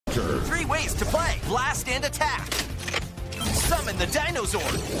Charger. 3 ways to play. Blast and attack. Summon the Dinosaur.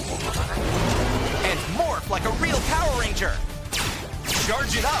 And morph like a real Power Ranger.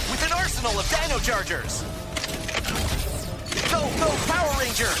 Charge it up with an arsenal of Dino Chargers. Go, go, Power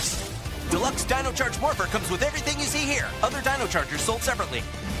Rangers! Deluxe Dino Charge Morpher comes with everything you see here. Other Dino Chargers sold separately.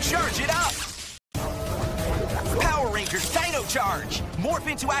 Charge it up! Power Rangers Dino Charge! Morph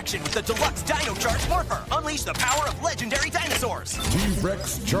into action with the Deluxe Dino Charge Morpher. Unleash the power of legendary dinosaurs.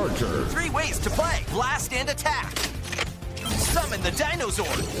 T-Rex Charger. 3 ways to play. Blast and attack. Summon the Dinosaur.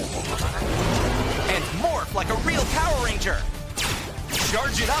 And morph like a real Power Ranger.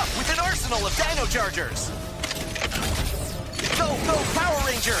 Charge it up with an arsenal of Dino Chargers. Go, go, Power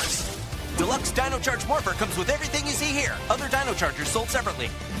Rangers! Deluxe Dino Charge Morpher comes with everything you see here. Other Dino Chargers sold separately.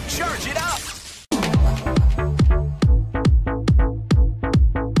 Charge it up!